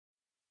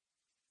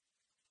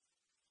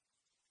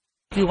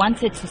We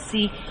wanted to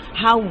see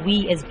how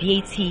we as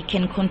BAT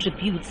can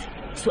contribute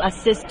to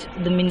assist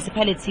the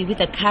municipality with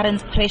the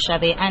current pressure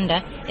they're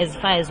under as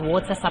far as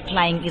water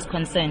supplying is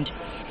concerned.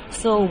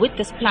 So with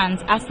this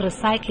plant, us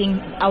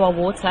recycling our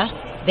water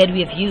that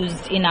we have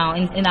used in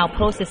our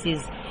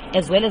processes,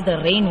 as well as the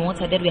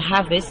rainwater that we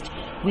harvest,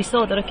 we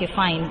saw that, okay,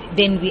 fine,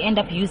 then we end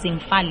up using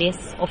far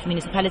less of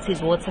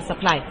municipality's water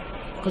supply.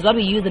 Because what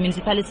we use the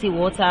municipality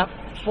water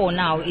for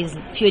now is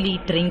purely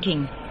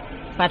drinking.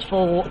 But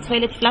for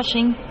toilet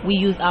flushing, we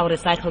use our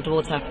recycled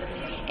water.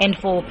 And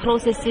for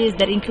processes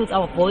that includes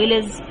our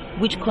boilers,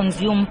 which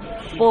consume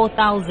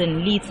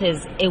 4,000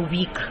 liters a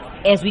week.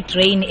 As we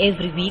drain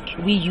every week,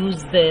 we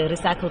use the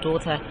recycled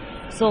water.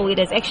 So it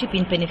has actually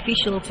been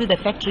beneficial to the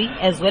factory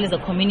as well as the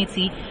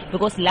community,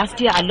 because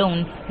last year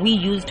alone, we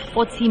used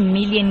 40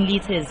 million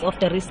liters of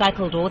the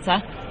recycled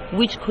water,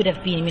 which could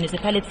have been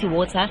municipality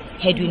water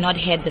had we not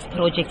had this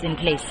project in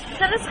place.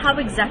 Tell us how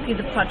exactly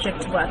the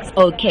project works.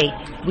 Okay,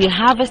 we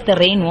harvest the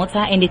rainwater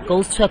and it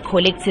goes to a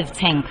collective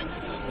tank.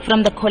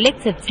 From the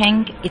collective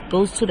tank, it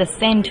goes to the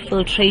sand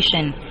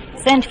filtration.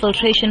 Sand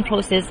filtration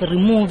process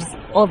removes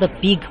all the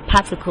big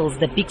particles,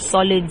 the big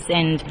solids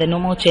and the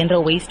normal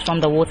general waste from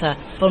the water.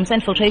 From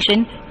sand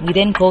filtration, we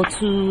then go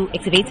to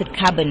activated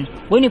carbon.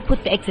 When we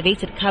put the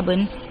activated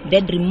carbon,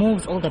 that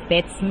removes all the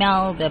bad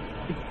smell, the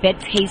bad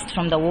taste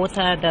from the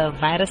water, the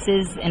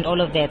viruses and all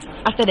of that.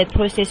 After that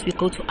process, we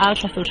go to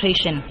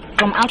ultrafiltration.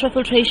 From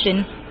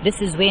ultrafiltration,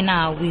 this is where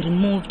now we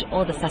removed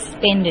all the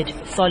suspended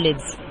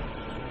solids.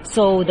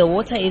 So the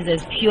water is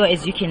as pure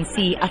as you can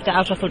see after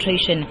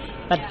ultrafiltration.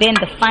 But then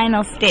the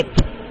final step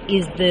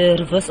is the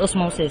reverse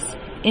osmosis.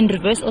 In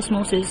reverse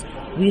osmosis,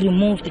 we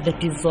removed the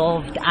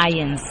dissolved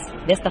ions.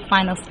 That's the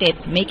final step,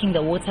 making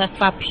the water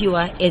far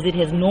pure as it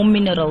has no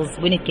minerals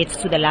when it gets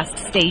to the last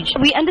stage.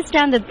 We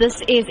understand that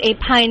this is a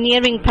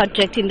pioneering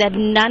project in that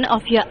none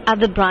of your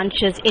other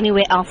branches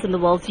anywhere else in the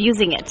world is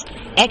using it.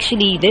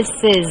 Actually, this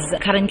is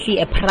currently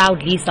a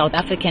proudly South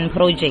African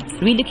project.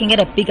 We're looking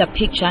at a bigger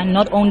picture,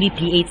 not only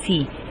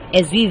BAT,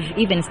 as we've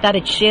even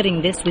started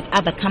sharing this with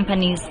other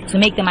companies to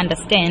make them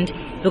understand,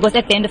 because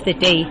at the end of the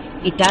day,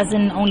 it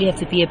doesn't only have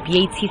to be a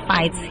BAT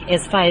fight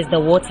as far as the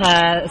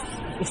water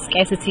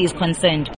scarcity is concerned.